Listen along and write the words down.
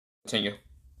Continue. Alright.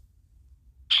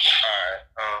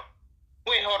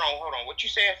 Wait, hold on. What you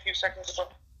say a few seconds ago?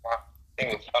 I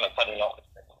think it's kind of cutting off.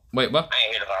 Wait, what? I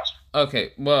ain't hear the last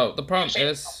Okay, well, the one. You problem say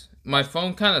is my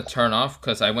phone kind of turned off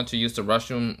because I went to use the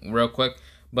restroom real quick.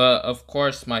 But of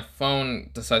course, my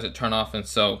phone decided to turn off, and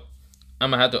so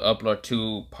I'm gonna have to upload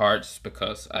two parts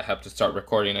because I have to start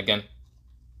recording again.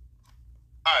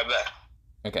 alright, bet.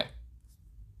 Okay.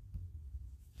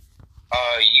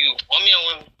 You let me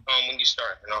know when you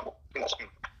start, and I'll continue.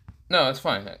 No, it's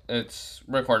fine. It's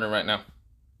recording right now.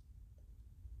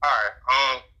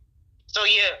 Alright. So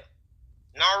yeah,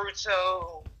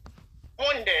 Naruto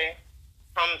one day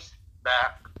comes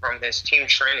back from his team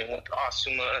training with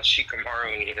Asuma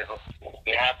Shikamaru,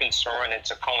 he happens to run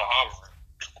into Konohama.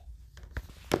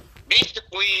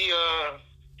 Basically,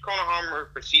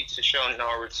 Konohama proceeds to show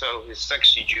Naruto his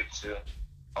sexy jutsu,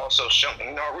 also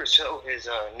showing Naruto his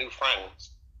new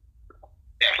friends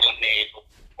that he made over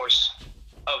the course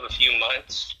of a few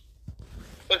months.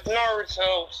 With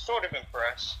Naruto sort of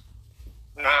impressed,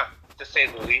 not to say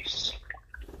the least.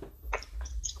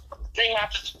 They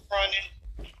happen to run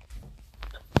in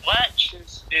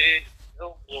flat-chested,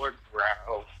 billboard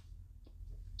brow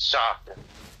Sokka,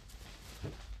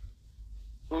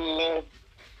 who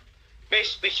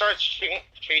basically starts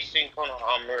chasing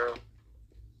Konohama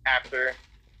after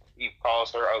he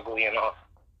calls her ugly and all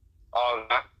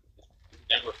that,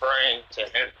 and referring to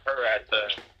her as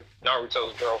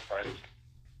Naruto's girlfriend.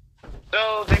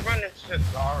 So they run into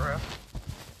Gara.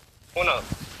 Well, no,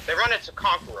 they run into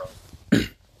Kankuro,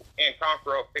 and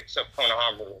Kankuro picks up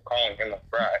Konohama, calling him a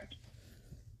brat,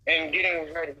 and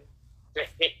getting ready to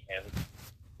hit him.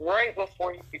 Right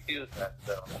before he could do that,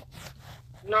 though,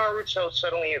 Naruto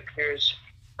suddenly appears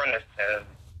in front of him,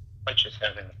 punches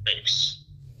him in the face,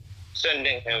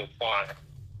 sending him flying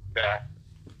back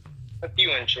a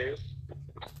few inches.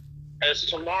 As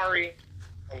Tamari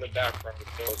in the background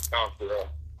tells Kankuro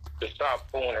to stop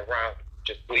fooling around,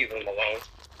 just leave him alone,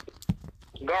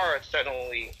 Gara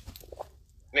suddenly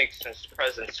makes his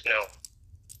presence known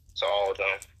to all of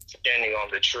them, standing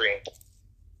on the tree.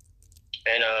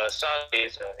 And Sasuke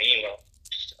is emo,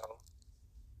 so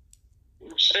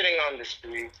sitting on the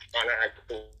tree, trying to act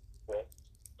cool,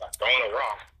 like throwing a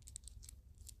rock.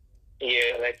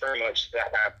 Yeah, like pretty much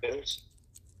that happens.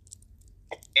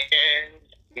 And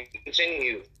we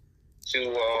continue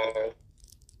to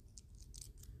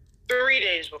 3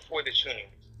 days before the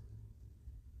tuning.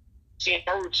 See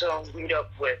Naruto meet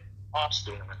up with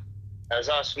Asuma as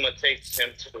Asuma takes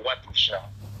him to the weapon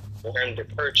shop for him to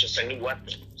purchase a new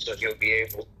weapon so he'll be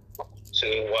able to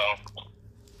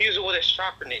use it with his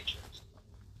chakra nature.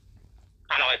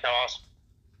 Kind of like how Asuma.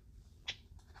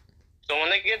 So when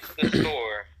they get to the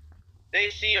store,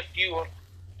 they see a few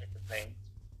different things.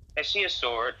 They see a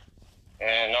sword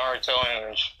and Naruto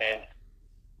and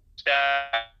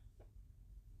staff,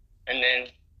 and then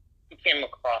he came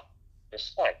across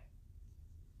this set.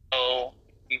 So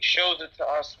he shows it to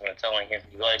Asuma, telling him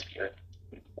he likes it,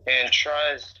 and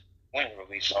tries wind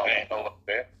release on it a little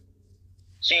bit.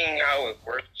 Seeing how it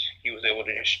worked, he was able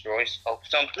to destroy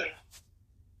something.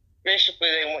 Basically,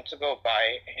 they went to go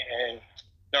buy it, and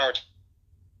Naruto.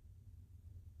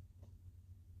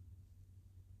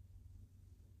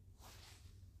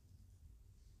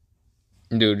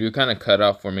 Dude, you kind of cut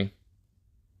off for me.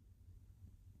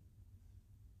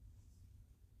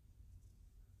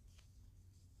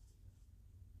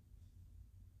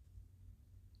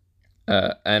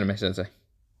 Anime Sensei.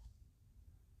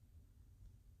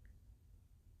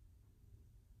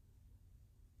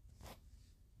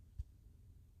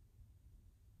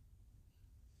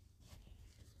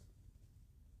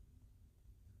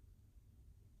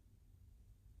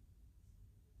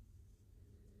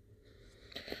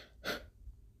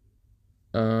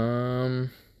 Um.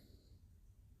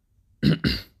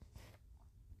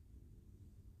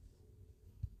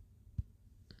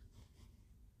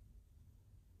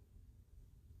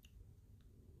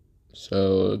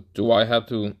 So, do I have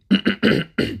to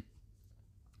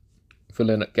fill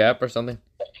in a gap or something?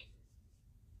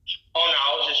 Oh no,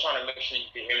 I was just trying to make sure you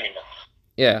could hear me now.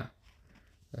 Yeah,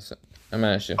 that's it. I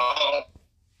managed to.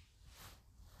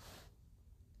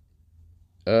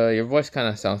 Your voice kind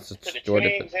of sounds To the distorted,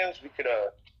 tuning but exams, we could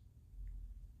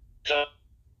so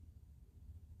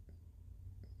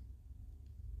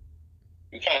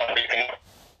you kind of breaking up.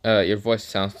 your voice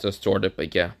sounds distorted,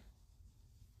 but yeah.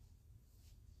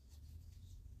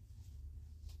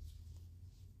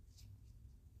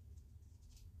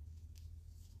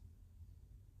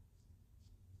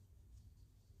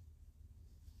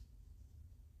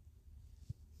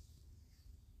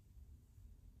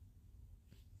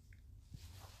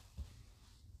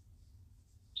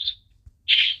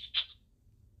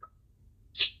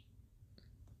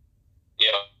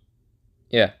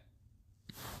 Yeah.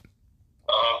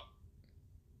 Uh,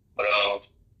 but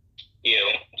yeah.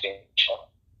 Let me see.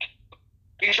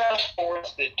 We fast forward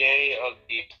to the day of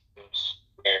the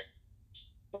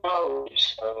where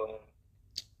so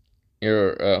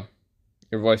Your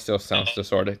your voice still sounds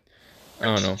distorted. I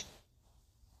don't know.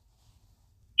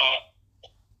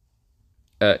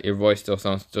 Your voice still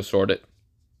sounds distorted.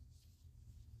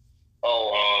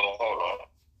 hold on.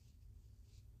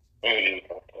 Let me do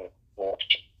that.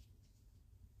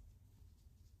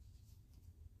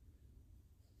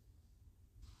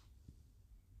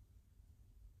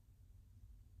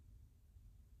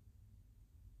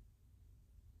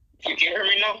 You can hear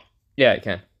me now? Yeah, I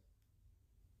can.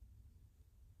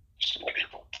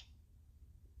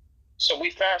 So we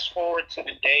fast forward to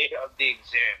the day of the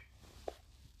exam,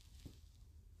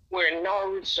 where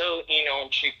Naruto,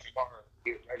 and Shikamaru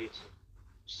get ready to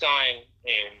sign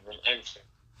and enter.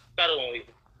 Suddenly,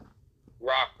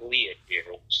 Rock Lee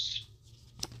appears,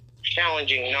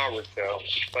 challenging Naruto,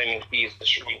 claiming he's the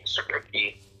strongest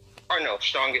rookie, or no,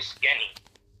 strongest Genin.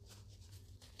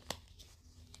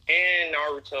 And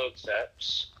Naruto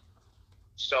accepts.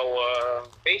 So,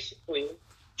 basically,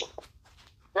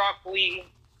 Rock Lee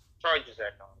charges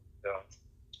at Naruto.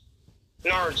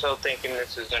 Naruto thinking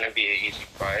this is going to be an easy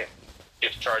fight.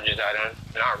 Just charges at him,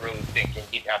 not really thinking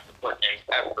he'd have to put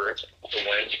in effort to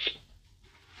win.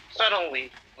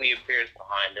 Suddenly, Lee appears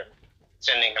behind him,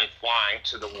 sending him flying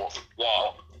to the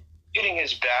wall, hitting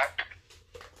his back.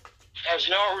 As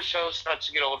Naruto starts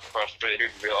to get a little frustrated,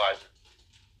 realizes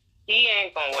he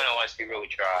ain't gonna win unless he really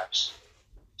tries.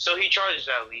 So he charges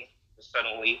at Lee, but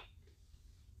suddenly,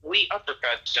 Lee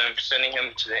uppercuts him, sending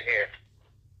him to the air,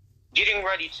 getting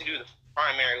ready to do the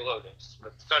primary lotus,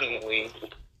 but suddenly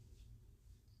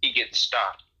he gets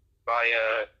stopped by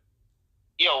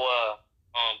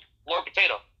Lord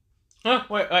Potato. Huh?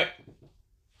 Wait.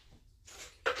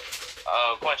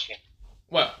 Question.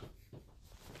 What?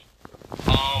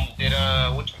 Did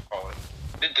what you call it?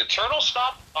 Did the turtle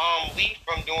stop Lee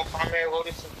from doing primary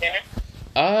lotus in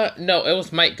canon? No, it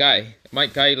was Mike Guy.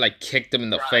 Mike Guy like kicked him in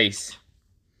the Right. face,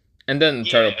 and then the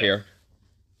turtle appeared.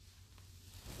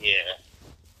 Yeah.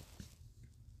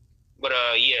 But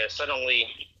yeah,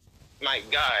 suddenly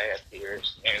Mike Guy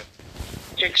appears and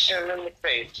kicks him in the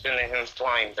face, sending him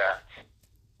flying back,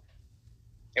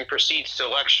 and proceeds to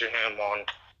lecture him on,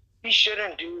 "You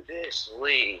shouldn't do this,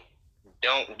 Lee.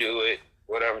 Don't do it.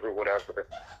 Whatever.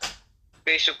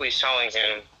 Basically telling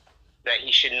him that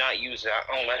he should not use that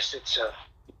unless it's a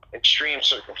extreme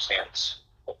circumstance.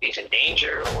 He's in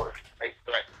danger or a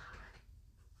threat.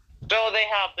 So they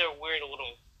have their weird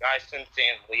little guy Sensei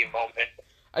and Lee moment.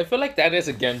 I feel like that is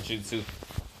a genjutsu.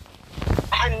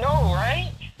 I know,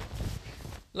 right?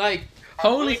 Like, I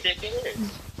holy, really think it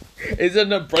is. it's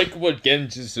an unbreakable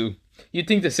genjutsu. You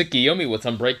think the Tsukiyomi was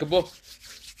unbreakable?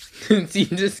 See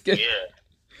this guy? Yeah.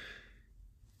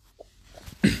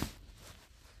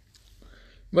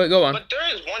 But go on. But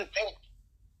there is one thing.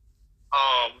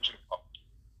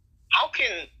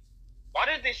 Why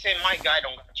did they say my guy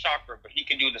don't got chakra, but he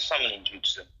can do the summoning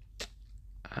jutsu?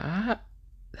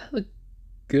 That's a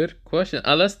good question.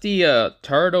 Unless the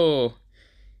turtle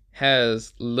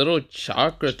has little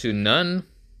chakra to none.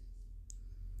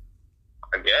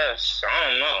 I guess. I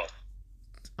don't know.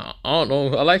 I don't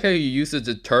know. I like how he uses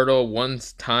the turtle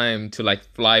once time to like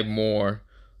fly more,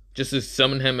 just to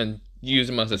summon him and use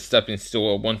him as a stepping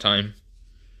stool one time.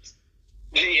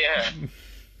 Yeah.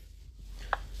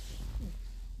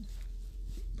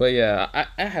 But yeah,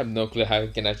 I have no clue how he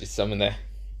can actually summon that.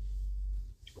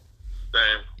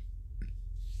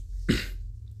 Same.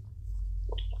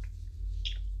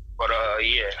 But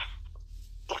yeah.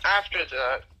 After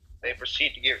that, they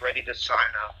proceed to get ready to sign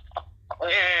up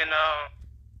and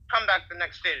come back the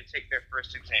next day to take their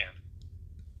first exam.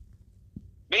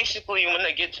 Basically, when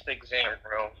they get to the exam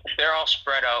room, they're all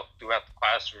spread out throughout the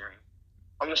classroom.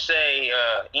 I'm gonna say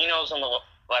Ino's on the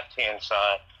left-hand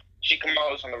side,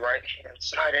 Shikamaru's on the right-hand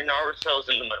side, and Naruto's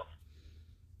in the middle.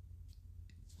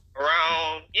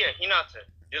 Hinata,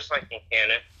 just like in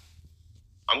canon.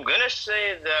 I'm gonna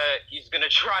say that he's gonna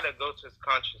try to go to his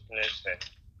consciousness and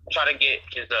try to get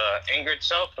his angered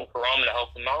self and Kurama to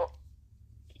help him out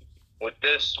with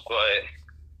this, but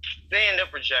they end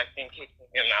up rejecting, kicking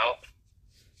him out.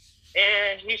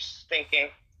 And he's thinking,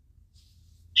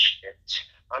 shit,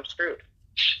 I'm screwed.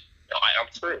 No,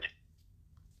 I'm screwed.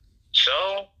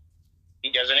 So,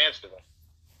 he doesn't answer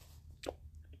them.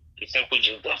 He simply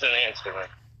just doesn't answer them.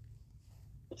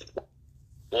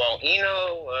 Well,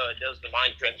 Ino does the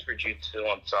mind transfer jutsu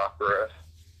on Sakura,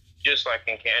 just like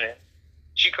in canon.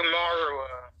 Shikamaru,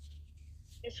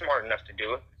 he's smart enough to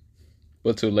do it.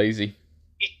 But too lazy.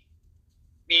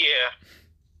 Yeah.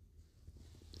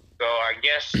 So I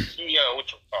guess what you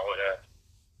call it?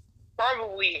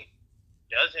 Probably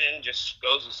doesn't and just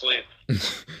goes to sleep,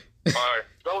 or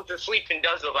goes to sleep and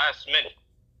does the last minute.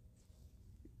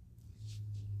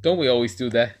 Don't we always do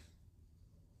that?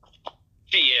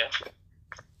 Yeah.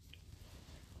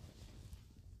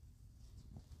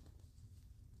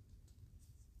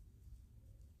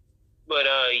 But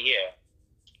yeah.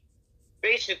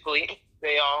 Basically,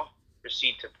 they all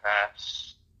proceed to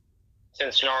pass.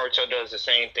 Since Naruto does the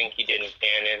same thing he did in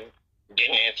canon,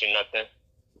 didn't answer nothing.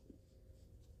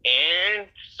 And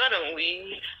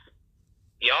suddenly,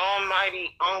 the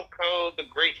almighty Anko the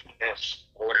Greatness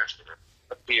order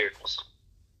appears,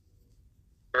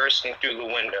 bursting through the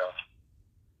window.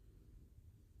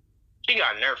 She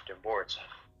got nerfed in boards.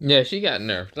 Yeah, she got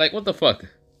nerfed. Like, what the fuck?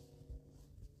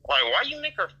 Like, why you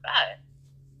make her fat?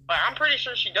 Like, I'm pretty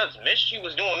sure she does miss. She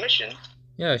was doing missions.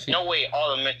 Yeah, she. No way,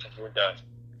 all the missions were done.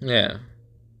 Yeah.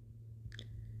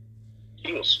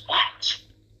 She was fat.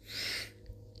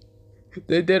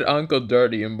 They did Uncle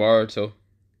dirty in Boruto.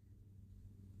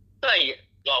 Like,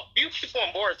 a few people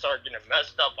on boards are getting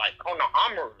messed up, like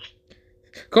Konohamaru.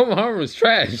 Konohamaru's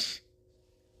trash.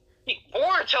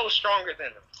 Boruto's stronger than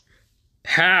him.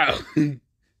 How? That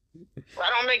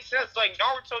don't make sense. Like,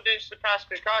 Naruto didn't surpass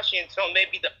Kakashi until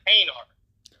maybe the pain arc.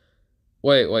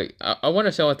 Wait. I want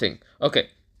to say one thing. Okay.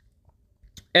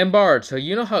 In Boruto,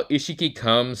 you know how Ishiki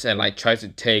comes and like tries to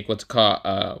take what's called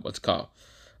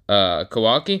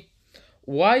Kawaki?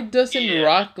 Why doesn't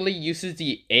Rock Lee uses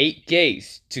the 8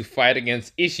 gates to fight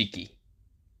against Ishiki?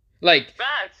 Like,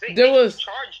 there was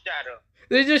charged at him.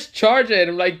 They just charge at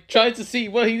him, like, trying to see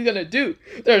what he's gonna do.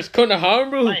 There's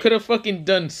Konohamaru, who could have fucking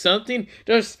done something.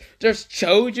 There's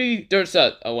Choji. There's,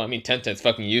 Tenten's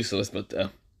fucking useless, but,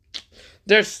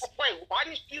 there's... Wait, why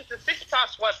did you use the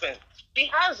 6-toss weapon? She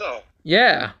has them.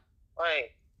 Yeah.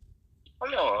 Like,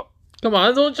 come on. Come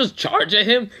on, don't just charge at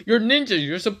him. You're ninjas.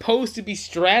 You're supposed to be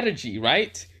strategy,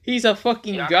 right? He's a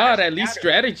fucking god, at least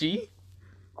strategy.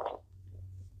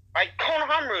 Like,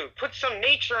 Konohamaru, put some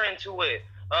nature into it.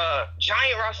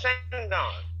 Giant Rasengan,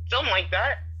 something like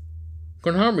that.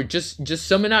 Konohamaru, just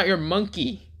summon out your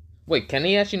monkey. Wait, can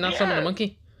he actually not summon a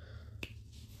monkey?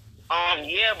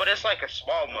 Yeah, but it's like a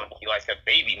small monkey, like a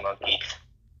baby monkey.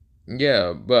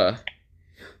 Yeah, but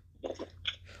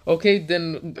okay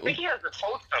then. I think he has a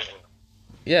totem.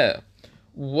 Yeah.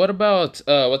 What about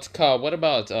What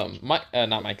about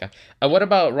not Micah? What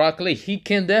about Rock Lee? He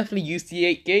can definitely use the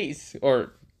 8 gates,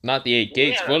 or not the 8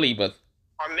 gates fully, but.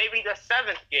 Or maybe the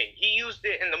 7th gate. He used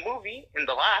it in the movie, in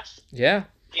the last. Yeah.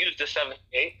 He used the 7th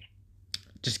gate.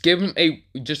 Just give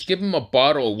him a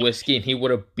bottle of whiskey and he would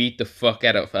have beat the fuck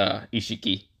out of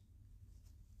Ishiki.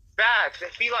 Facts.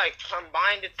 If he like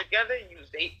combined it together,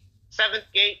 used 7th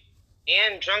gate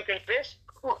and Drunken Fist,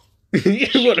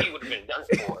 Ishiki would have been done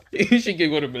for. Ishiki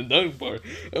would have been done for.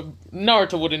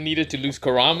 Naruto would have needed to lose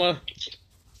Kurama.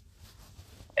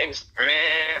 Man,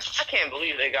 I can't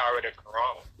believe they got rid of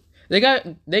Kurama.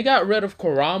 They got rid of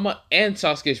Kurama and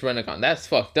Sasuke's Rinnegan. That's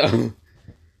fucked up.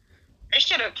 They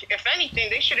should have, if anything,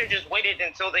 they should have just waited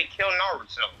until they kill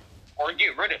Naruto. Or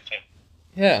get rid of him.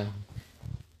 Yeah.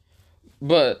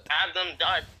 But... have them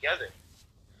die together.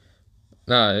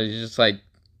 Nah, it's just like...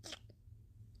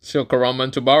 show Kurama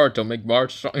into Boruto, make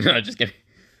Boruto strong. No, just kidding.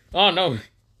 Oh, no.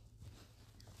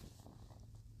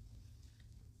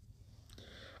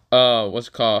 What's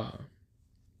it called?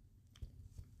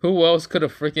 Who else could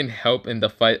have freaking helped in the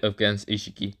fight against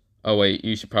Ishiki? Oh, wait,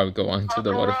 you should probably go on to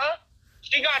the water.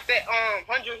 She got that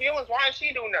 100 healings. Why is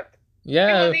she doing nothing? Yeah.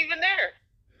 She wasn't even there.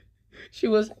 She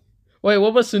was. Wait,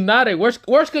 what was Tsunade? Where's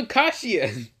Kakashi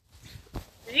at?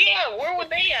 Yeah, where were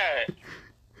they at?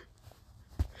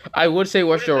 I would say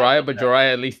where's Jiraiya, but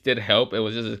Jiraiya at least did help. It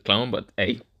was just a clone, but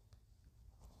hey.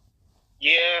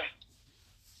 Yeah.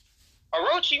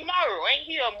 Orochimaru, ain't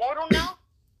he immortal now?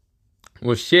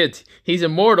 Well, shit. He's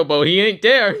immortal, but he ain't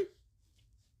there.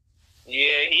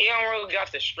 Yeah, he don't really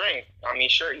got the strength. I mean,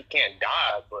 sure, he can't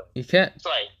die, but... He can't. It's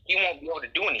like, he won't be able to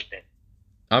do anything.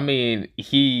 I mean,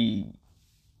 he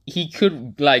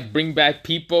could, like, bring back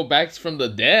people back from the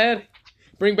dead.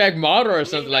 Bring back Madara or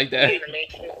something like that.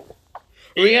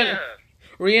 Yeah.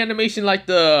 Reanimation like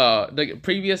the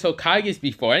previous Hokages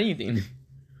before anything.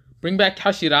 Bring back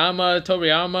Hashirama,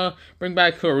 Toriyama, bring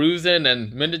back Hiruzen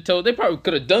and Minato. They probably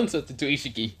could have done something to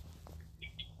Ishiki.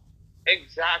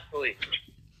 Exactly.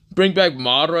 Bring back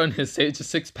Madara in his Sage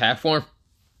 6 path form.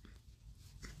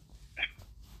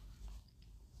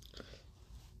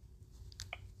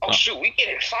 Oh shoot, we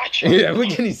getting sidetracked. Yeah, we're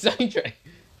getting sidetracked.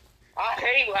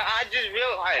 I just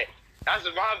realized. That's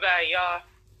my bad, y'all.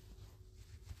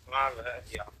 My bad,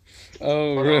 y'all.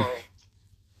 Oh, But really?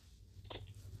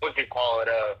 what do you call it?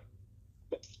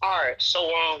 All right. So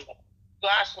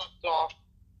last left off.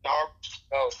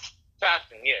 Oh,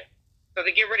 fasting. Yeah. So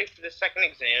they get ready for the second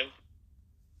exam,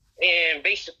 and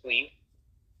basically,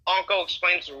 Anko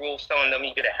explains the rules, telling them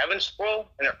you get a heaven scroll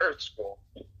and an earth scroll.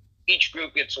 Each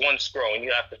group gets one scroll, and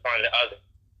you have to find the other.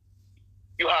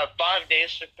 You have 5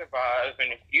 days to survive,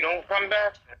 and if you don't come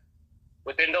back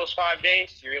within those 5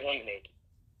 days, you're eliminated.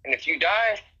 And if you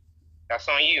die, that's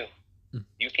on you.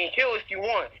 You can kill if you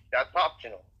want. That's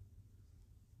optional.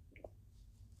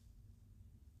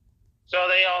 So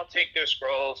they all take their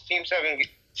scrolls. Team 10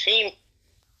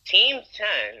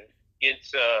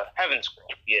 gets a heaven scroll.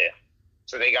 Yeah.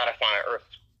 So they gotta find Earth.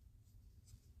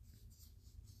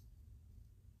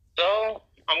 So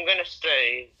I'm gonna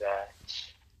say that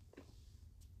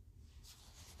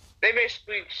they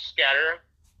basically scatter,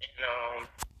 and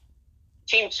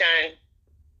Team 10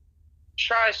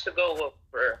 tries to go look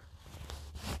for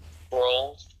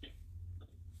scrolls,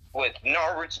 with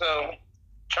Naruto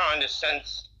trying to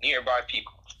sense nearby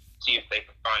people, see if they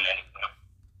can find anyone.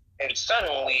 And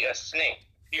suddenly a snake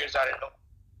appears out of nowhere,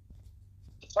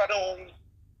 suddenly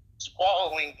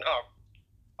swallowing up.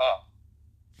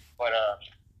 But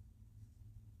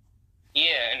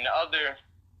yeah, and the other,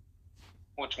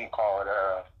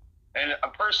 and a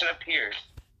person appears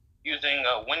using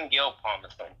a wind gale palm or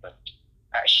something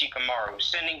at Shikamaru,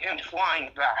 sending him flying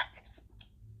back.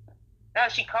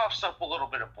 As he coughs up a little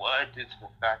bit of blood due to the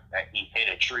fact that he hit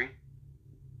a tree.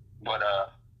 But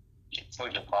as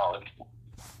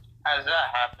that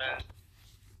happens,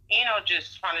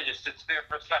 just kind of just sits there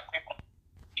for a second,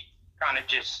 kind of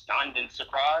just stunned and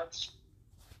surprised,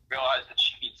 realizes that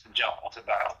she needs to jump into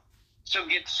battle. So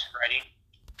gets ready,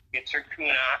 gets her kunai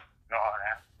and all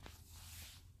that.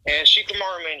 And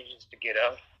Shikamaru manages to get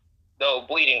up, though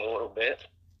bleeding a little bit.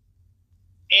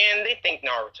 And they think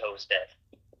Naruto's dead.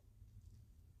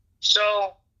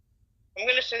 So I'm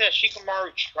gonna say that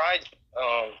Shikamaru tried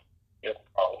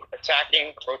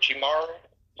attacking Orochimaru,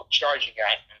 charging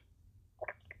at him.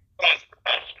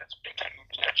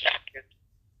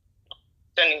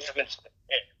 Sending him into the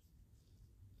pit.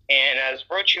 And as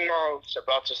Orochimaru is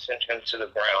about to send him to the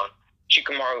ground,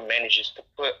 Shikamaru manages to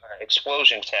put an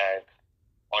explosion tag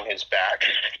on his back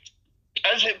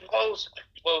as it blows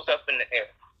up in the air.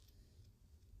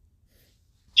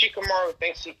 Shikamaru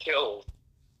thinks he killed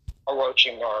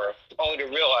Orochimaru, only to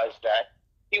realize that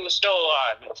he was still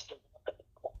alive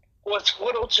with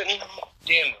little to no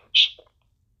damage.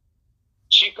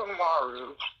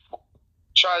 Shikamaru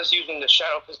tries using the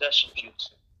Shadow Possession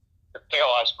Jutsu to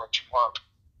paralyze Orochimaru,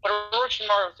 but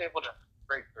Orochimaru was able to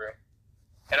break through.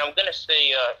 And I'm gonna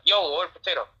say, yo, Lord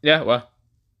Potato. Yeah, what?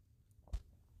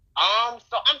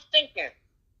 So I'm thinking,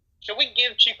 should we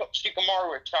give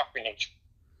Shikamaru a chakra nature?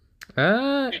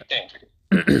 Uh, What do you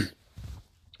think?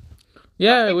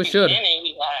 yeah, we should.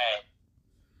 I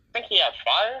think he had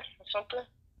fire or something.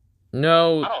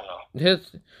 No, I don't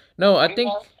know. I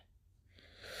think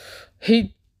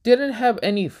he didn't have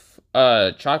any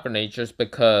chakra natures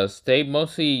because they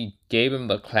mostly gave him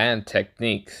the clan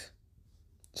techniques.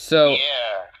 So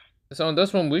yeah. So on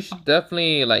this one, we should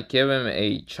definitely give him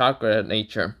a chakra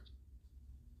nature.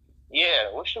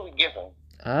 Yeah, what should we give him?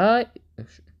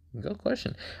 Good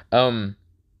question.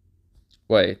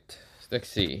 Wait, let's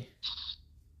see.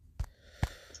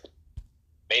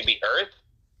 Maybe Earth.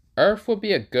 Earth would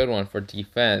be a good one for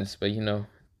defense, but then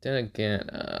again,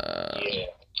 yeah.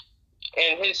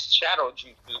 And his shadow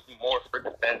jutsu is more for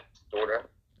defense, sorta.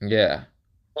 Yeah.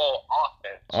 Well,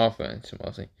 offense. Offense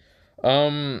mostly.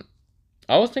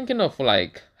 I was thinking of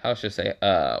how should I say,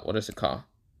 what is it called?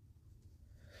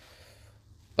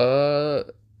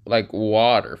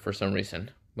 Water for some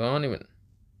reason. But I don't even.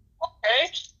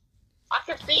 Okay, I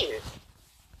can see it.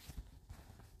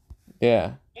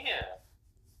 Yeah. Yeah.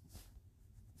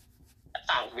 That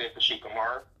sounds good for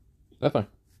Shikamaru. Definitely.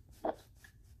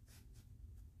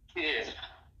 Yeah.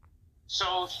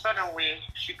 So suddenly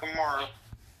Shikamaru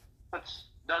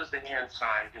does the hand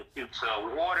sign to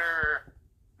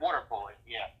water bullet,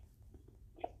 yeah.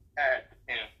 And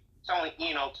it's only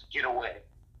Ino to get away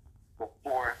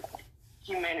before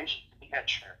he managed to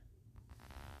catch her.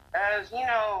 As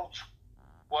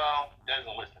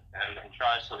doesn't listen to him and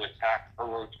tries to attack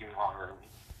Orochimaru.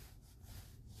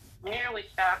 Nearly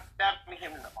stabbing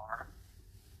him in the arm.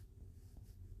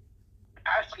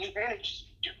 As he manages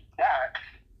to do that,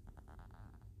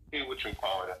 he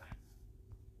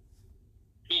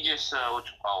just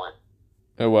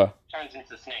What? turns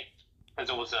into snake, because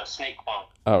it was a snake clone.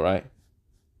 All right.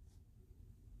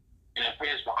 And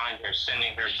appears behind her,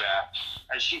 sending her back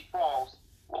as she falls,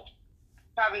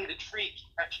 having the tree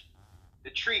catch the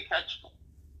tree catches him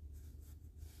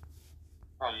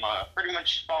from pretty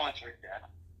much falling to his death.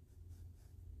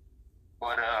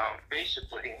 But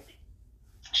basically,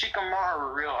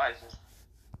 Shikamaru realizes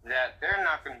that they're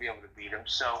not going to be able to beat him,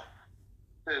 so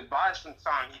to buy some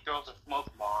time, he throws a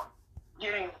smoke bomb,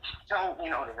 telling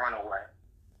to run away,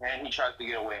 and he tries to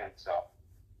get away himself.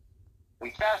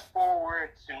 We fast forward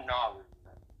to Naruto.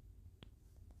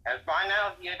 As by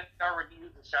now, he had already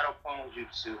used the Shadow Clone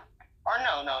Jutsu. Or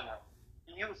no.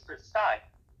 He used his side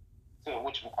to,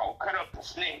 cut up the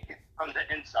snake from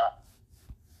the inside.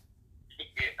 To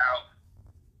get out.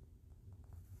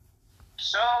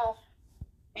 So,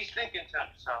 he's thinking to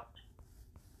himself,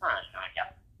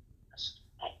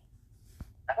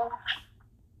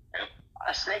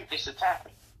 a snake just attacked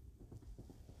me.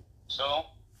 So,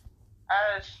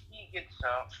 as he gets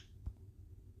up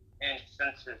and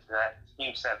senses that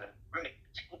Team 7,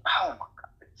 oh my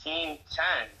god, the Team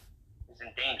 10 is in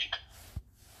danger.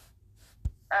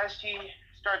 As he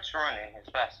starts running as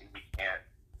fast as he can,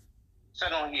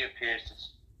 suddenly he appears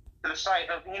to the sight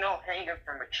of, hanging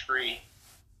from a tree,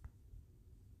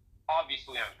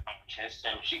 obviously unconscious,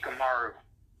 and Shikamaru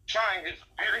trying his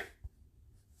very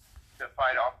to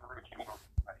fight off Orochimaru.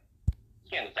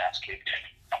 He's getting his ass kicked.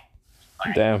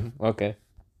 Damn, okay.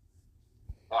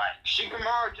 Like,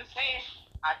 Shikamaru just saying,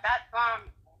 at that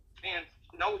time, stands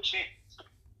no chance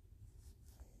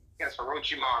against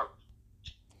Orochimaru.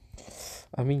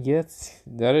 I mean, yes,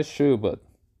 that is true, but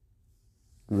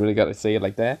you really gotta say it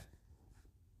like that?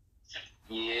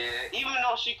 Yeah, even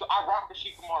though I rock with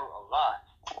Shikamaru a lot.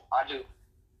 I do.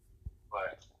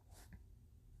 But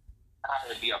I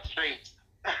gotta be up straight.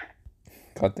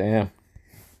 God damn.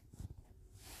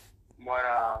 But,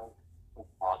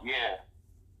 yeah.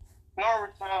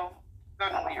 Naruto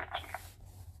suddenly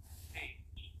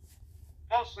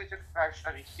mostly to the fact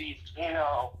that he sees,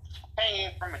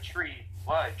 hanging from a tree,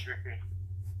 blood dripping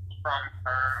from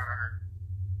her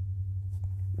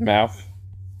Mouth?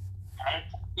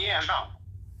 Yeah, mouth.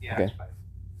 Yeah, okay. That's better.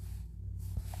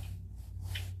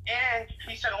 And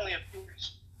he suddenly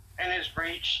appears in his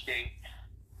rage state.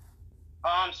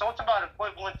 So it's about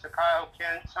equivalent to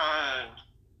Kaioken times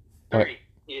 3. What?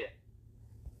 Yeah.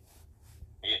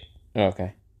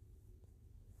 Okay.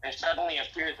 And suddenly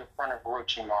appears in front of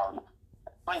Orochimaru,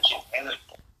 punching, and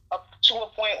up to a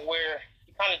point where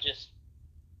he kind of just,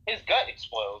 his gut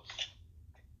explodes.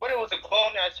 But it was a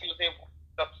clone as he was able to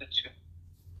substitute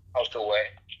out the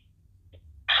way.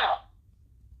 Ow!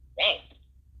 Dang.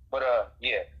 But,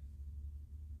 yeah.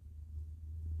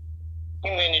 He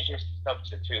manages to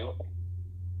substitute.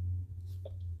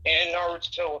 And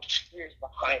Naruto appears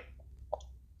behind him,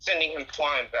 sending him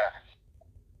flying back.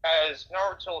 As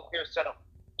Naruto appears set up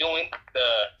doing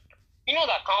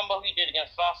that combo he did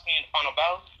against Sasuke in the final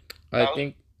battle? I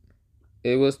think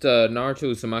it was the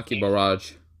Naruto Uzumaki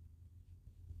Barrage.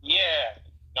 Yeah,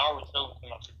 Naruto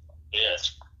Uzumaki.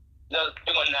 Yes. Doing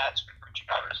that to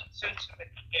Orochimaru. Since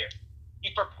he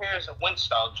prepares a wind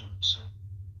style jutsu,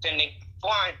 sending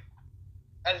flying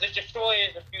as it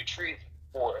destroys a few trees in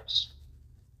the forest.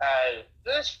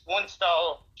 This wind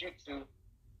style jutsu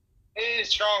is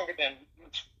stronger than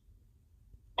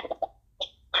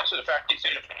to the fact he's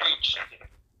in a breach.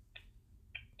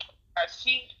 As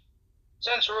he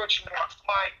sends Orochimaru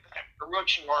flying,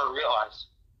 Orochimaru realizes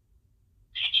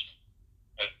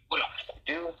what do I have to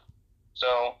do?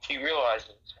 So he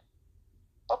realizes,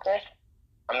 okay,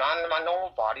 I'm not in my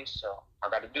normal body, so I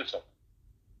gotta do something.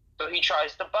 So he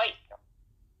tries to bite him.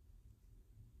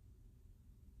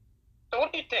 So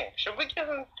what do you think? Should we give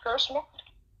him curse mode?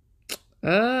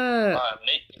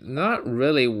 Not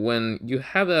really. When you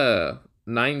have a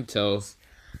Nine Tails,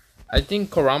 I think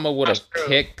Kurama would have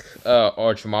kicked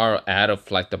Orochimaru out of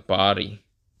the body,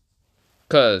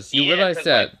 cause you realize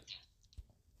that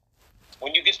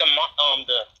when you get the mark,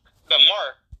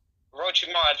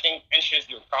 Orochimaru I think enters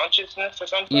your consciousness or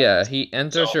something. Yeah, he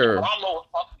enters your. Kurama will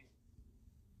probably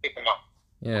kick him out.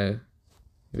 Yeah,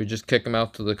 you just kick him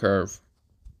out to the curve.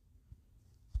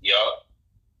 Yup.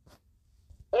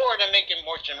 Or to make it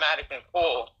more dramatic and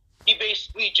cool, he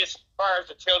basically just fires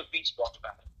a tailed beast ball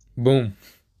back. Boom.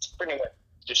 Pretty much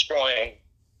destroying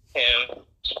him.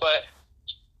 But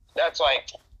that's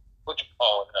what you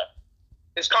call it,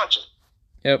 his conscience.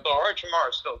 Yep. So Orochimaru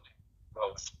is still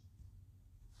both.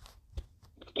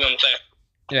 You know what I'm saying?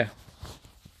 Yeah.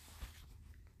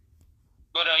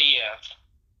 But yeah.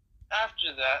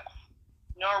 After that,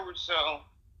 Naruto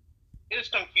is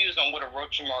confused on what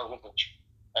Orochimaru was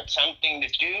attempting to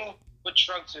do, but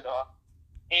shrugs it off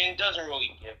and doesn't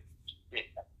really give it.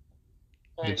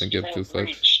 Doesn't give two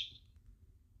fucks.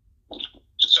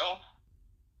 So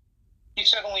he he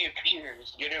suddenly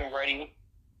appears, getting ready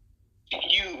to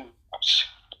use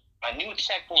a new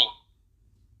technique.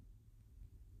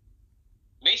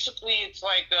 Basically, it's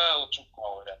like what you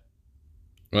call it?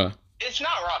 It's not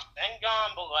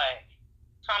Rasengan, but like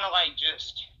kind of like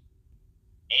just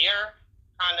air.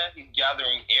 Kind of, he's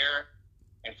gathering air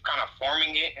and kind of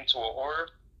forming it into a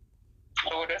orb.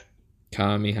 Sort of.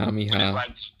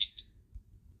 Kamehameha.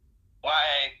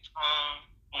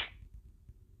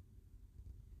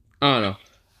 I don't know.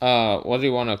 What do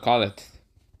you want to call it?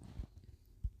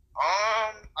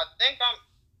 I think I'm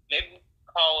maybe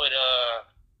call it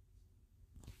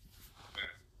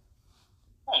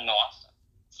I don't know.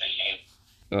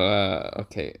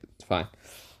 Okay, it's fine.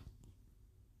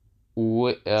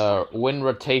 Wind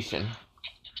rotation.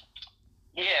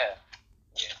 Yeah.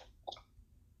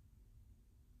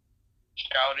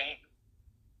 Shouting.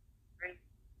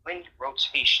 Wind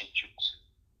rotation jutsu.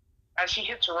 As he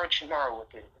hits Orochimaru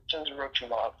with it sends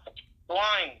Orochimaru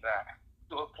flying back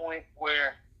to a point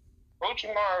where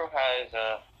Orochimaru has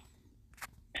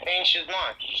changed his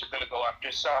mind. He's gonna go after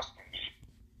Sasuke.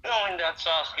 Knowing that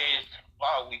Sasuke is a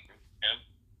lot weaker than him.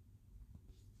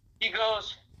 He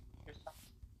goes,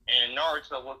 and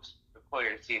Naruto looks at the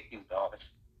player to see if he's gone,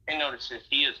 and notices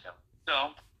he is gone.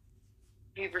 So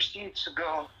he proceeds to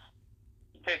go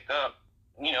pick up,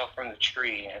 from the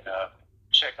tree and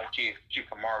check on see if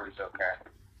Shikamaru's okay.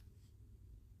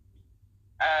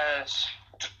 As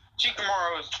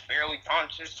Shikamaru is barely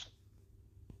conscious,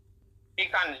 he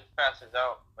kind of just passes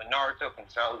out, but Naruto can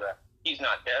tell that he's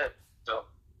not dead, so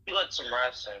he lets him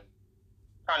rest and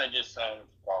kind of just kind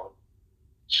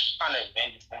of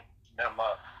bandage them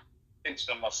up, fix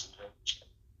them up. So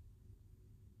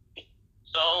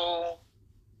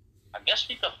I guess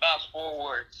we could fast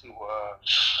forward to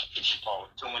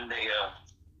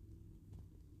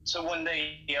when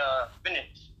they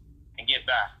finish and get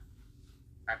back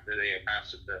after they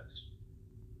pass the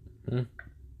test.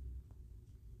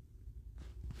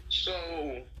 So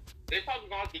they're probably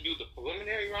going to do the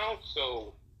preliminary round.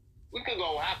 So we could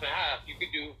go half and half. You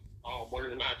could do one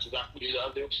of the matches after the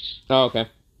other. Oh, okay.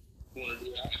 You want to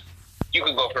do that? You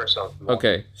can go first.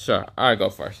 Okay, sure. I go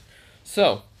first.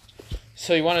 So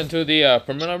you want to do the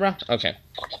preliminary round? Okay.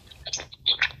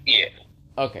 Yeah.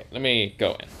 Okay, let me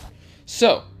go in.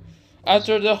 So,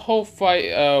 after the whole fight,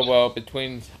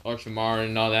 between Orochimaru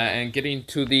and all that, and getting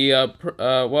to the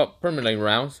preliminary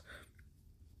rounds,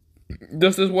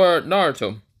 this is where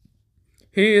Naruto,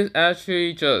 he is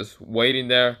actually just waiting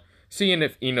there, seeing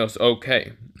if Ino's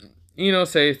okay. Ino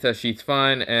says that she's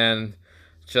fine and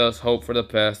just hope for the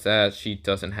best that she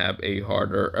doesn't have a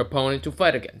harder opponent to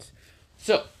fight against.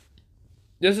 So,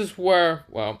 this is where,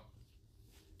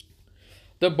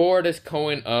 the board is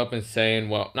going up and saying,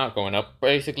 not going up,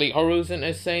 basically, Hiruzen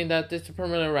is saying that this is the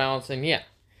preliminary rounds, and yeah.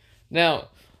 Now,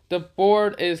 the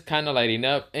board is kind of lighting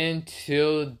up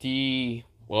until the,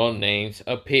 names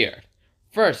appeared.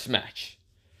 First match,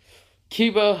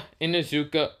 Kiba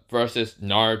Inuzuka versus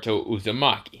Naruto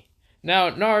Uzumaki. Now,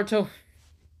 Naruto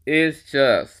is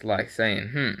just like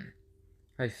saying,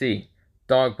 I see,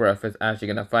 Dog Breath is actually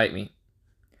gonna fight me.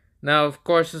 Now, of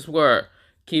course, this is where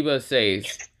Kiba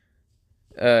says,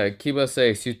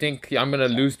 you think I'm gonna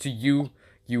lose to you,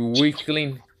 you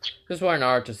weakling? This is where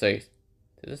Naruto says,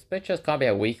 this bitch just can't be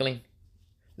a weakling.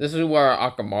 This is where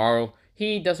Akamaru,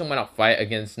 he doesn't want to fight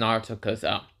against Naruto because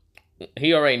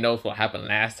he already knows what happened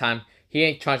last time. He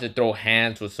ain't trying to throw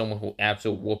hands with someone who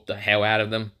absolutely whooped the hell out of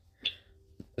them.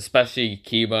 Especially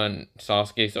Kiba and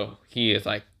Sasuke, so he is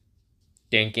like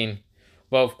thinking.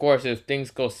 But of course, if things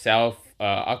go south,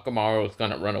 Akamaru is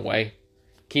gonna run away.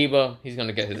 Kiba, he's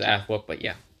gonna get his ass whooped, but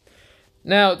yeah.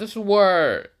 Now, this is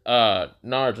where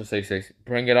Naruto says,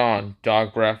 bring it on,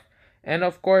 Dog Breath. And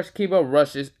of course, Kiba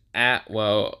rushes at,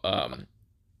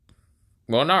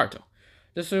 Naruto.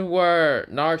 This is where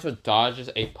Naruto dodges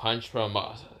a punch from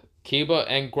Kiba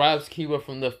and grabs Kiba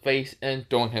from the face and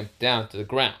throwing him down to the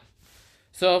ground.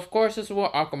 So, of course, this is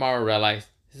what Akamaru realized.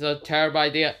 This is a terrible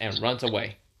idea and runs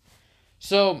away.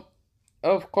 So,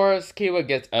 of course, Kiba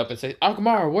gets up and says,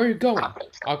 Akamaru, where are you going?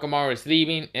 Akamaru is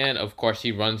leaving, and of course,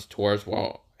 he runs towards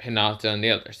Hinata and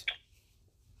the others.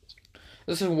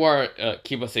 This is where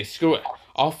Kiba says, screw it,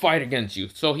 I'll fight against you.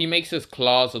 So he makes his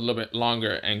claws a little bit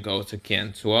longer and goes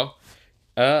against Naruto.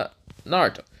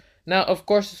 Now, of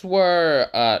course, this is where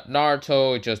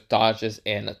Naruto just dodges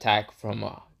an attack from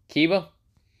Kiba.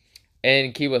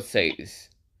 And Kiba says,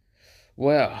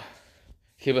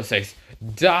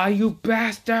 die, you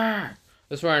bastard!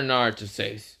 That's where Naruto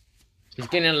says. He's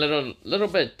getting a little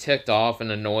bit ticked off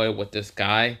and annoyed with this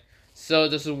guy. So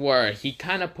this is where he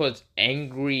kind of puts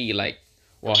angry,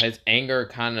 his anger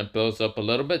kind of builds up a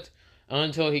little bit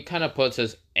until he kind of puts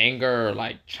his anger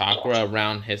like chakra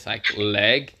around his like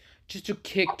leg just to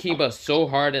kick Kiba so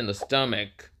hard in the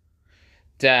stomach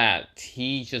that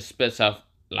he just spits out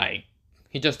like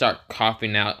he just start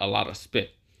coughing out a lot of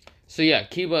spit. So yeah,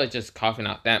 Kiba is just coughing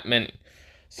out that many.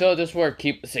 So this is where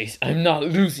Kiba says, "I'm not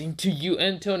losing to you,"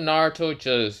 until Naruto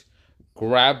just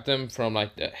grabbed him from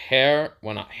like the hair,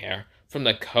 well not hair, from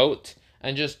the coat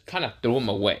and just kind of threw him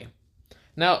away.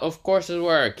 Now, of course, this is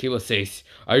where Kiba says,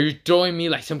 "Are you throwing me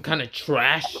like some kind of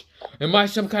trash? Am I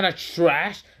some kind of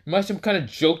trash? Am I some kind of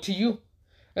joke to you?"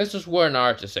 This is where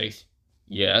Naruto says,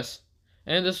 "Yes."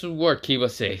 And this is where Kiba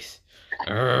says,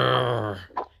 "Urgh."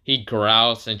 He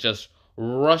growls and just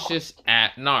rushes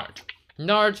at Naruto.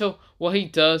 Naruto, what he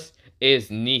does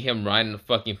is knee him right in the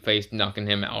fucking face, knocking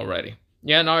him out already.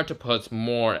 Yeah, Naruto puts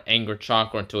more anger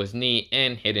chakra into his knee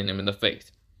and hitting him in the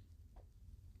face.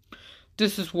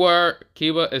 This is where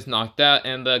Kiba is knocked out,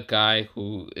 and the guy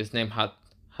who is named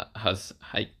has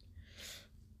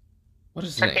what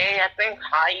is his name? Okay, I think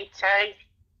Hayate.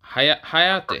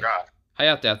 Hayate.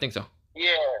 Hayate, I think so.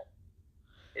 Yeah.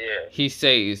 Yeah. He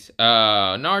says,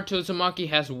 Naruto Uzumaki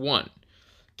has won.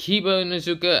 Kiba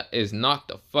Inuzuka is knocked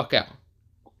the fuck out.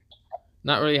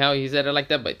 Not really how he said it like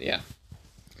that, but yeah.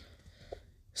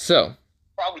 So.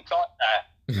 Probably thought that.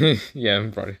 Yeah,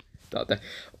 I'm probably thought that.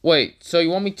 Wait, so you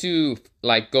want me to,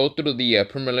 like, go through the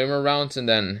preliminary rounds and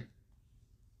then...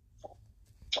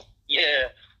 Yeah.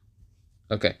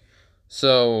 Okay.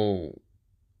 So...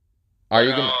 Are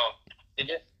you gonna... It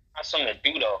just has something to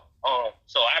do, though.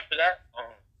 So after that,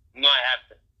 you might have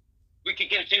to... We can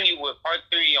continue with part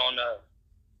 3 on,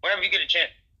 whenever you get a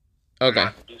chance. Okay.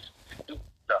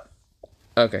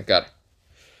 Okay, got it.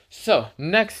 So,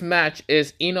 next match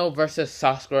is Ino versus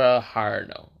Sakura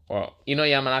Haruno. Or Ino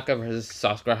Yamanaka versus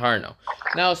Sakura Haruno.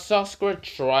 Now, Sakura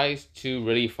tries to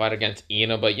really fight against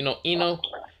Ino, but you know, Ino,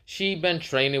 she been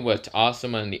training with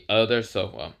Asuma and the others,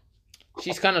 so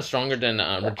she's kind of stronger than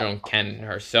original Ken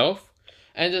herself.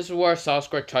 And this is where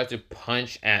Sakura tries to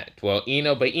punch at, well,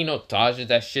 Ino, but Ino dodges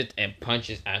that shit and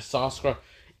punches at Sakura.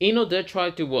 Ino did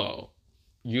try to,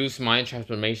 use mind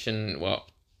transformation, the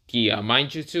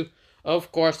mind jutsu.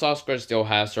 Of course, Sakura still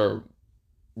has her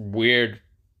weird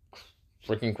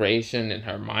freaking creation in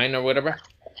her mind or whatever.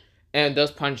 And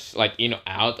does punch, like, Ino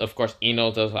out. Of course,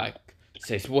 Ino does, like,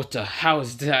 says, "What the hell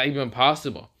is that even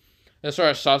possible?" That's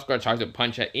where Sakura tries to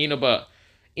punch at Ino, but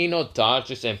Ino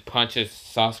dodges and punches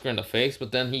Sakura in the face,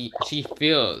 but then she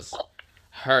feels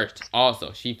hurt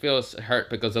also. She feels hurt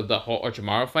because of the whole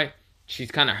Orochimaru fight.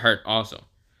 She's kind of hurt also.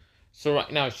 So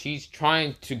right now, she's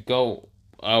trying to go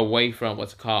away from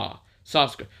what's called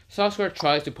Sakura. Sakura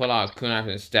tries to pull out a kunai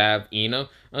and stab Ino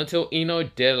until Ino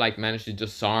did like manage to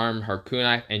disarm her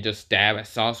kunai and just stab at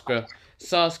Sakura.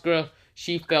 Sakura,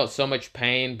 she felt so much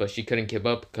pain, but she couldn't give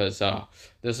up because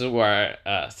this is where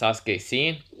Sasuke's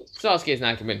seen. Sasuke's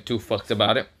not giving two fucks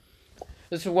about it.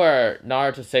 This is where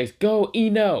Naruto says, "Go,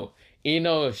 Ino!"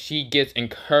 Ino, she gets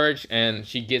encouraged and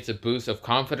she gets a boost of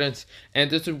confidence.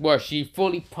 And this is where she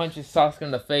fully punches Sasuke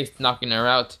in the face, knocking her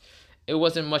out. It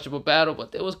wasn't much of a battle,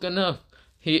 but it was good enough.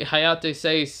 Hayate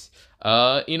says,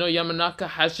 Ino Yamanaka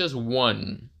has just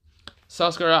won.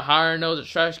 Sakura Haruno, the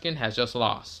trash can, has just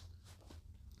lost.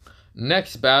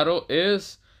 Next battle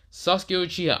is Sasuke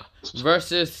Uchiha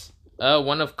versus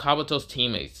one of Kabuto's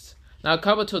teammates. Now,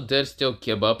 Kabuto did still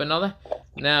give up and all that.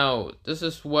 Now, this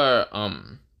is where,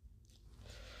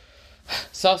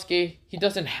 Sasuke, he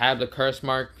doesn't have the curse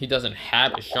mark. He doesn't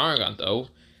have a Sharingan, though.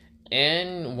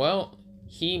 And, well,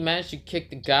 he managed to kick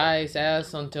the guy's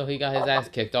ass until he got his ass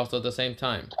kicked also at the same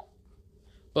time.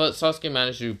 But Sasuke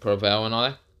managed to prevail and all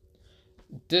that.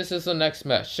 This is the next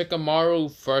match.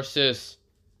 Shikamaru versus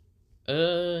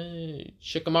Tayu,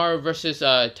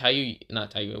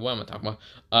 not Tayu, what am I talking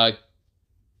about?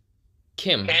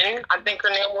 Kim. Ken, I think her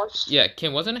name was. Yeah,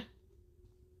 Kim, wasn't it?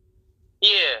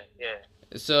 Yeah.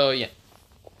 So yeah.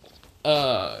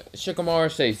 Shikamaru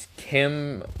says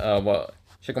Kim,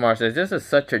 Shikamaru says, "This is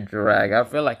such a drag. I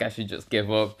feel like I should just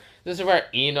give up." This is where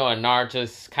Ino and Naruto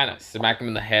just kind of smack him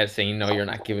in the head saying, "No, you're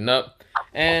not giving up."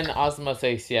 And Asuma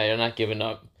says, "Yeah, you're not giving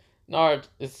up."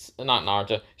 It's not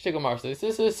Naruto. Shikamaru says,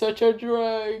 "This is such a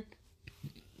drag."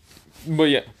 But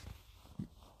yeah.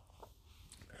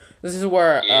 This is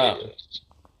where, what's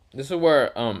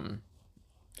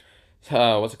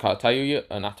it called?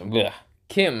 Tayuya?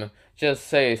 Kim just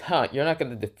says, "You're not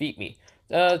gonna defeat me."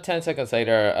 10 seconds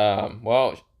later,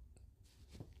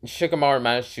 Shikamaru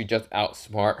managed to just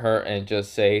outsmart her and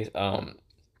just say,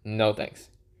 "No thanks."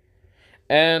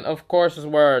 And of course, is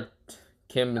where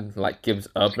Kim like gives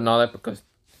up and all that because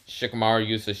Shikamaru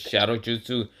uses Shadow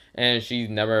Jutsu and she's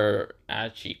never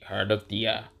actually heard of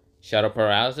the shadow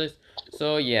paralysis.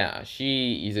 So yeah, she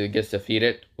easily gets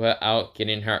defeated without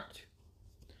getting hurt.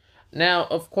 Now,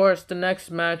 of course, the next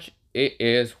match it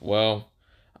is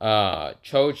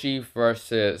Choji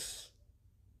versus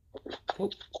who?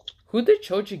 Who did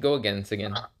Choji go against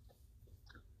again?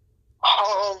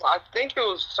 I think it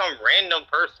was some random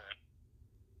person.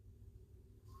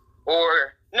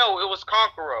 Or no, it was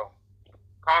Conqueror.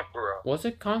 Conqueror. Was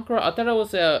it Conqueror? I thought it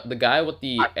was the guy with I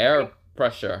the air think.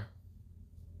 pressure.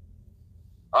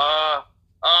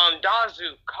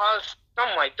 Dazu, cause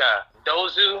something like that.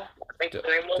 Dozu, I think the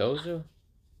name was. Dozu?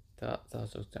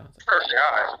 Dozu.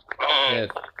 Forgot. Yeah.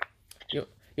 You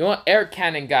know what? Air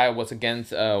cannon guy was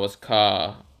against was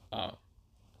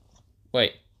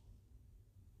wait.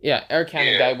 Yeah, air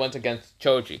cannon guy went against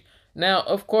Choji. Now,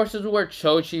 of course, this is where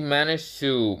Choji managed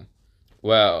to,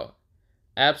 well,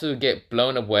 absolutely get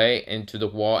blown away into the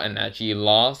wall and actually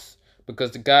lost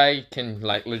because the guy can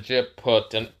like legit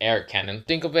put an air cannon.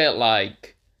 Think of it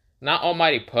like not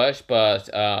Almighty Push, but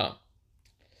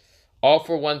All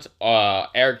for One's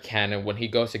air cannon when he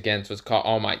goes against what's called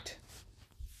All Might.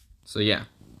 So yeah,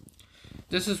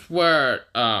 this is where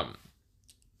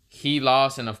he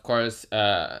lost, and of course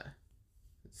the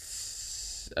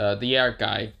air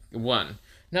guy won.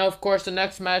 Now, of course, the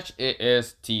next match it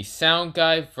is the sound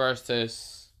guy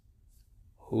versus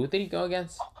who did he go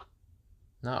against?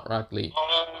 Not Rock Lee.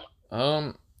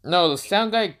 No, the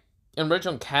sound guy in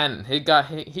original canon, he got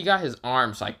his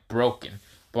arms like broken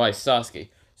by Sasuke.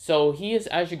 So he is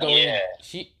actually going. Yeah.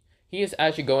 He is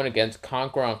actually going against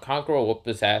Conqueror, and Conqueror whooped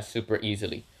his ass super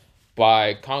easily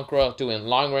by Conqueror doing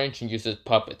long range and uses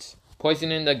puppets,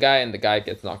 poisoning the guy, and the guy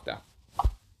gets knocked out.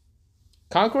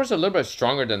 Conqueror's a little bit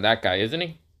stronger than that guy, isn't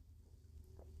he?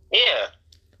 Yeah.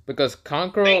 Because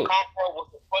Conqueror. I think Conqueror was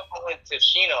equivalent to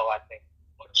Shino, I think.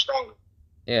 But stronger.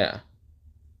 Yeah.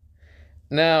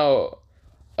 Now,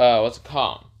 what's it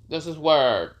called? This is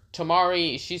where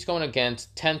Tamari, she's going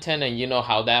against Tenten, and you know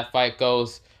how that fight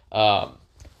goes.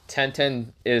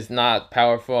 Tenten is not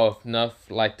powerful enough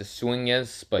like the swing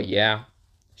is, but yeah,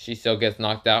 she still gets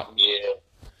knocked out. Yeah.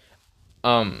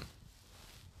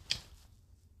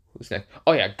 Who's next?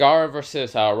 Oh yeah, Gara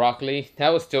versus Rock Lee.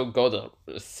 That would still go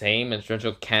the same in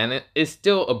central canon. It's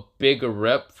still a bigger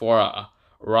rip for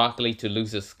Rock Lee to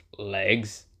lose his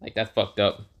legs. Like that's fucked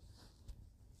up.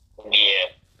 Yeah.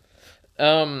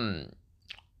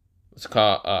 What's it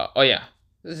called? Oh yeah,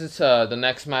 this is the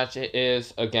next match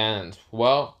is against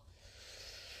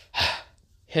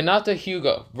Hinata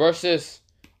Hyuga versus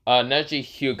Neji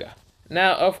Hyuga.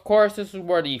 Now, of course, this is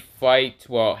where the fight.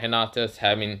 Well, Hinata's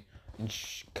having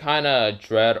kind of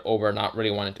dread over not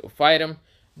really wanting to fight him,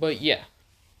 but yeah.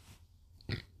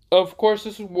 Of course,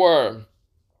 this is where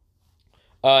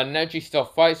Neji still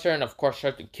fights her, and of course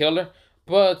tries to kill her.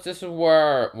 But this is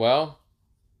where, well,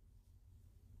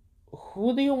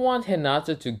 who do you want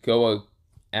Hinata to go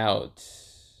out?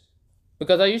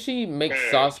 Because I usually make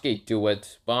Sasuke do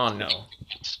it, but I don't know.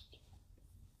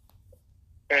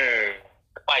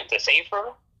 Like to save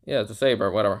her? Yeah, to save her,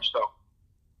 whatever. So,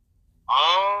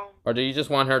 or do you just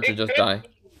want her to just die?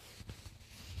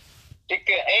 It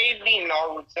could A be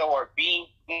Naruto or B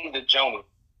the Jonin.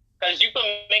 Because you can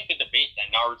make the debate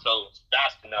that Naruto is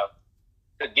fast enough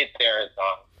to get there in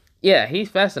time. Yeah, he's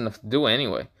fast enough to do it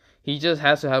anyway. He just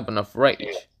has to have enough rage.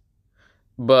 Yeah.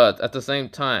 But at the same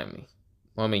time,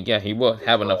 well, I mean, yeah, he will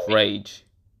have enough rage.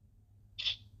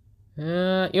 You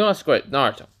know what's great?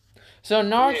 Naruto. So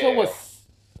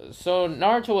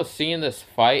Naruto was seeing this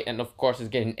fight, and of course is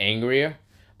getting angrier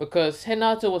because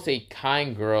Hinata was a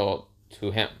kind girl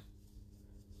to him.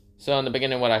 So in the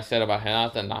beginning, what I said about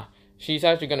Hinata, nah, she's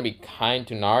actually gonna be kind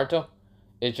to Naruto.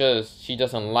 It's just she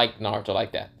doesn't like Naruto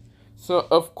like that. So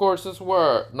of course this is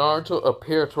where Naruto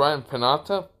appears right in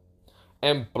Hinata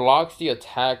and blocks the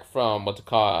attack from what's it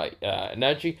called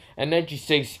Neji, and Neji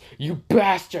says, "You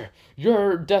bastard!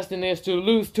 Your destiny is to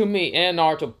lose to me." And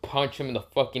Naruto punch him in the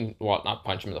fucking, well, not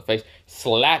punch him in the face,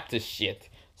 slap the shit,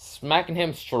 smacking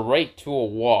him straight to a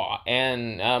wall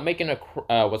and making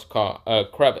a what's called a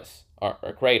crevice or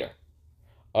a crater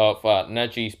of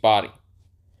Neji's body.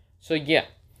 So yeah,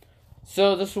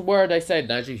 so this is where they say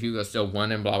Neji Hyuga still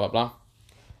won and blah blah blah.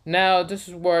 Now this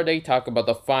is where they talk about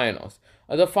the finals.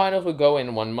 The finals will go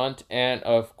in 1 month, and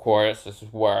of course, this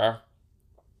is where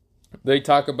they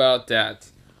talk about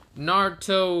that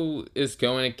Naruto is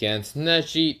going against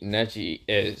Neji. Neji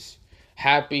is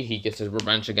happy he gets his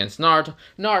revenge against Naruto.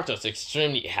 Naruto's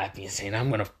extremely happy and saying,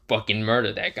 "I'm gonna fucking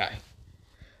murder that guy."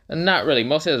 And not really.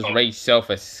 Most of his rage self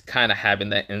is kind of having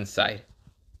that inside.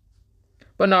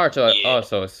 But Naruto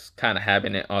also is kind of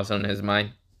having it also in his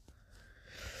mind.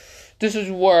 This is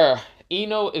where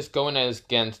Ino is going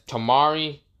against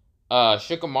Tamari,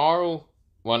 Shikamaru.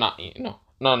 Well, not Ino.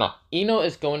 No. Ino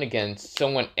is going against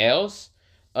someone else.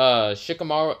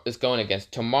 Shikamaru is going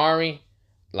against Tamari,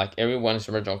 like everyone's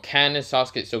original canon.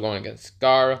 Sasuke is still going against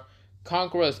Gaara.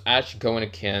 Conqueror is actually going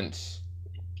against.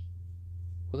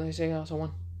 What did I say? Also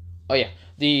one. Oh yeah,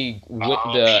 the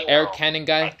air Shino, cannon I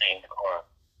guy. think, or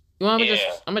You want me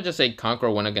yeah, I'm gonna just say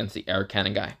Conqueror went against the air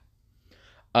cannon guy.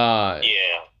 yeah.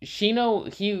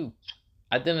 Shino,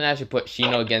 I didn't actually put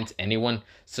Shino against anyone,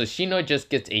 so Shino just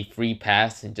gets a free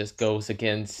pass and just goes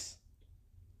against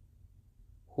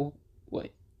who?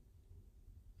 Wait,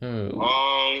 who?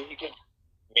 You could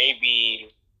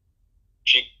maybe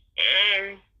chick.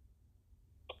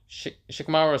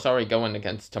 Shikamaru is already going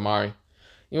against Tamari.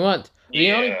 You know what?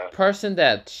 The only Yeah, person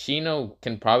that Shino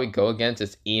can probably go against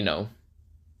is Ino.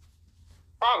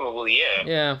 probably yeah.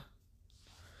 Yeah.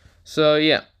 So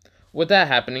yeah, with that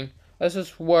happening, this is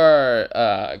where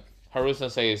Haru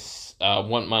Sensei's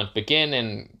 1 month begin,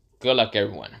 and good luck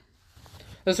everyone.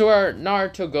 This is where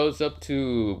Naruto goes up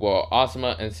to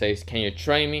Asuma and says, "Can you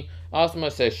train me?" Asuma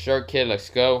says, "Sure, kid, let's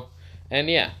go." And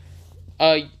yeah,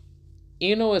 uh,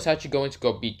 Ino is actually going to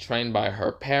go be trained by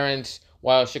her parents,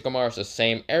 while Shikamaru is the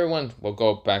same. Everyone will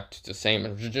go back to the same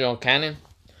original canon.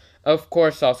 Of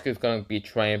course, Sasuke is going to be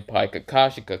trained by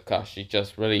Kakashi. Kakashi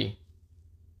just really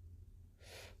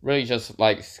just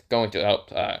like going to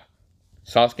help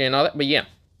Sasuke and all that. But yeah,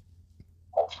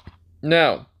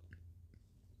 now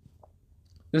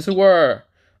this is where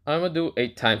I'm gonna do a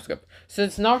time skip.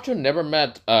 Since Naruto never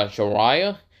met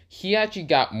Jiraiya, he actually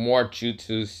got more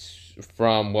jutsus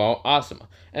from Asuma,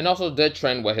 and also did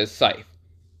train with his scythe.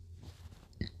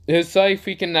 His scythe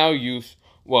he can now use.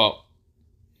 Well,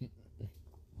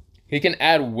 he can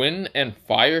add wind and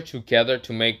fire together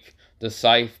to make the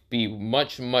scythe be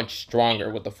much stronger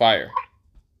with the fire.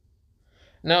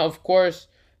 Now, of course,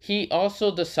 he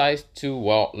also decides to,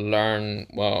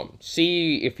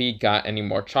 see if he got any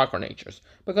more chakra natures,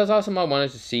 because Asuma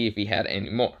wanted to see if he had any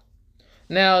more.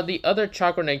 Now, the other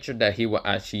chakra nature that he will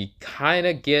actually kind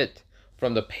of get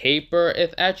from the paper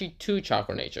is actually 2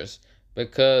 chakra natures,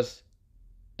 because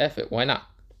F it, why not?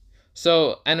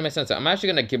 So, Anime Sensei, I'm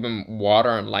actually going to give him water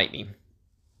and lightning.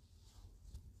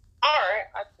 Alright,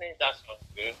 I think that sounds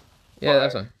good. Yeah,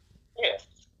 that's fine. Yeah,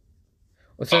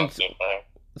 Well, sounds good, man.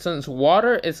 since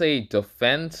water is a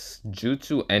defense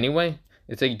jutsu anyway,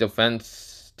 it's a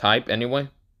defense type anyway,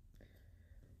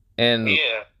 and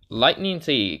Yeah, lightning's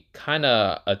a kind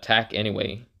of attack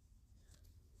anyway.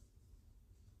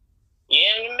 yeah,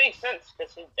 and it makes sense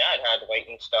because his dad had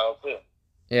lightning style too.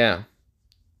 Yeah,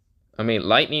 I mean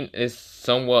lightning is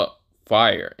somewhat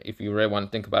fire if you really want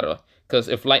to think about it, because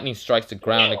if lightning strikes the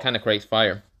ground, Yeah, it kind of creates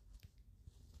fire.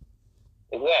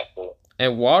 exactly.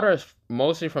 And water is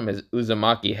mostly from his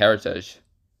Uzumaki heritage.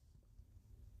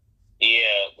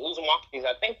 Yeah, Uzumaki's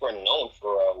I think we're known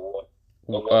for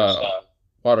the water Uh, style.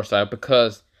 water style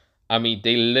because I mean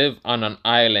they live on an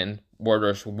island where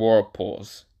there's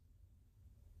whirlpools.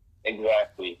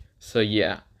 Exactly. So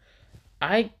yeah,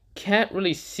 I can't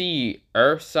really see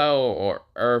Earth style or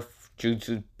Earth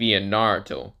Jutsu being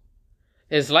Naruto.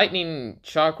 His lightning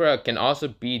chakra can also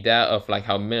be that of like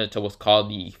how Minato was called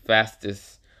the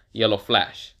fastest yellow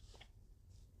flash.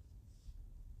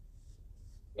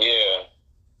 Yeah.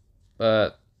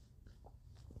 But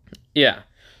yeah.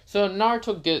 So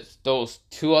Naruto gets those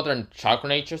 2 other chakra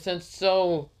natures, and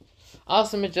so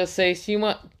Asuma just says, you know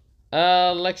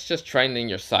what? Let's just train in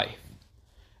your scythe.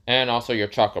 And also your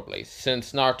chakra blaze,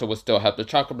 since Naruto would still have the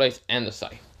chakra blaze and the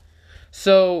scythe.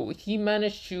 So he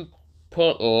managed to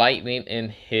put lightning in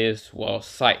his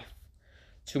scythe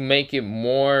to make it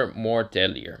more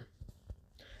deadlier.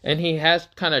 And he has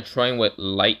kind of trained with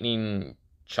lightning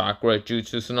chakra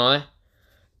jutsus and all that.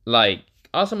 Like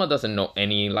Asuma doesn't know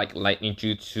any like lightning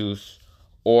jutsus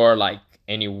or like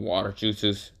any water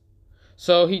jutsus.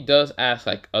 So he does ask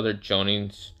like other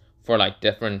jonins for like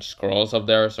different scrolls of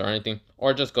theirs or anything,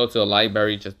 or just go to the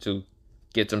library just to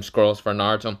get some scrolls for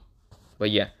Naruto.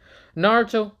 But yeah,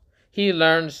 Naruto he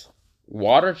learns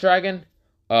water dragon,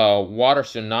 water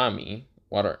tsunami,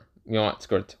 it's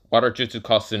good. Water jutsu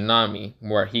called tsunami,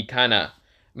 where he kind of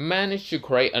managed to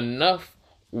create enough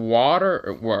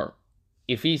water where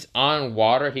if he's on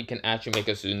water he can actually make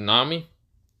a tsunami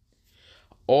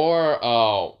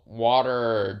or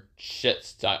water shit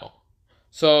style.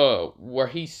 So where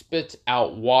he spits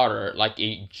out water like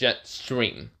a jet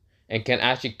stream and can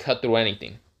actually cut through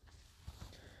anything.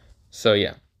 So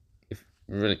yeah, if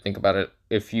you really think about it,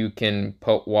 if you can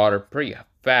put water pretty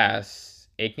fast,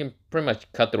 it can pretty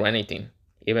much cut through anything,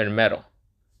 even metal.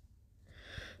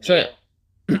 So Yeah.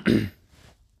 yeah.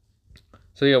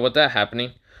 So yeah, with that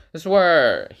happening, this is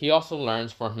where he also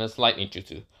learns from his lightning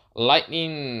jutsu.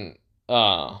 Lightning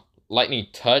lightning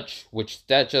touch, which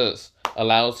that just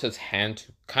allows his hand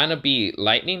to kind of be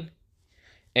lightning.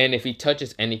 And if he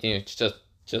touches anything, it's just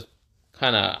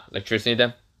kind of electricity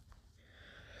then.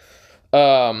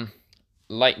 Um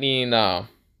lightning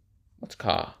what's it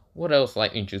called? What else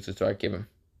lightning jutsu do I give him?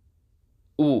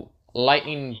 Ooh,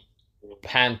 lightning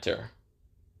panther.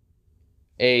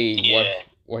 A what Yeah.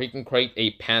 where he can create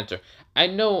a panther. I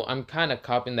know I'm kind of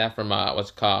copying that from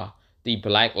what's called the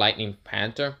Black Lightning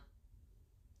Panther.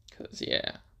 Cause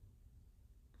yeah,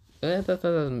 that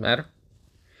doesn't matter.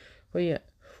 But yeah,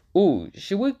 ooh,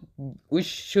 should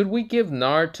we give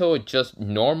Naruto just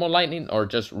normal lightning or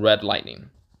just red lightning?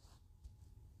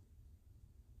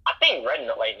 I think Red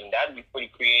Lightning, that'd be pretty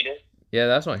creative. Yeah,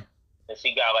 that's why. Since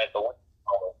he got like the one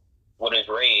with his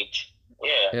rage. Yeah.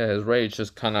 Yeah, his rage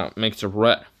just kind of makes it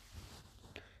red.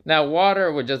 Now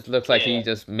water would just looks like he Yeah.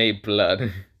 just made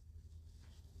blood.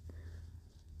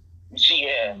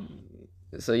 Yeah.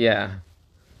 So yeah,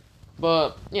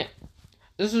 but yeah,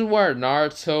 this is where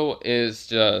Naruto is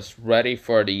just ready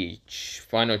for the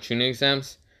final tuning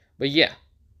exams. But yeah,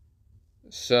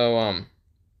 so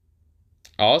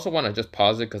I also want to just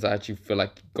pause it because I actually feel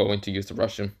like going to use the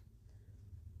restroom.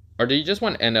 Or do you just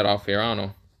want to end it off here? I don't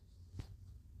know.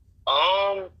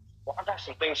 Well, I got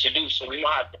some things to do, so we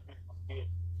might have to.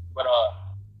 But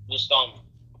just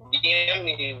DM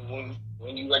me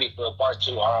when you ready for part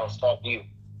two. I'll talk to you.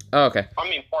 Oh, okay, I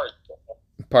mean part.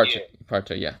 part two, Yeah. part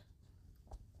two, yeah.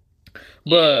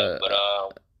 Yeah, But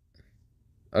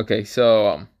but okay,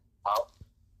 so I'll,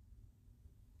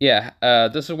 yeah,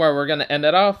 this is where we're gonna end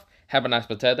it off. Have a nice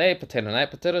potato day, potato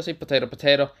night, potato seed, potato,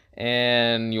 potato.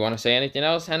 And you want to say anything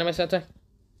else, Anime Sensei?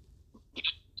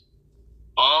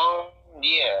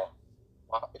 yeah.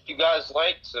 If you guys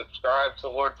like, subscribe to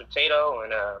Lord Potato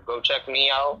and go check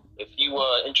me out. If you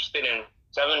interested in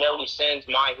Seven Deadly Sins,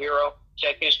 My Hero,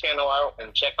 check his channel out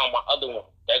and check out my other one,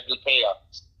 Deadly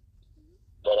Chaos.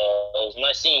 But it was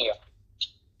nice seeing you.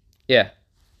 Yeah.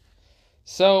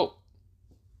 So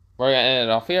we're gonna end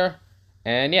it off here,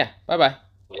 and yeah, bye bye.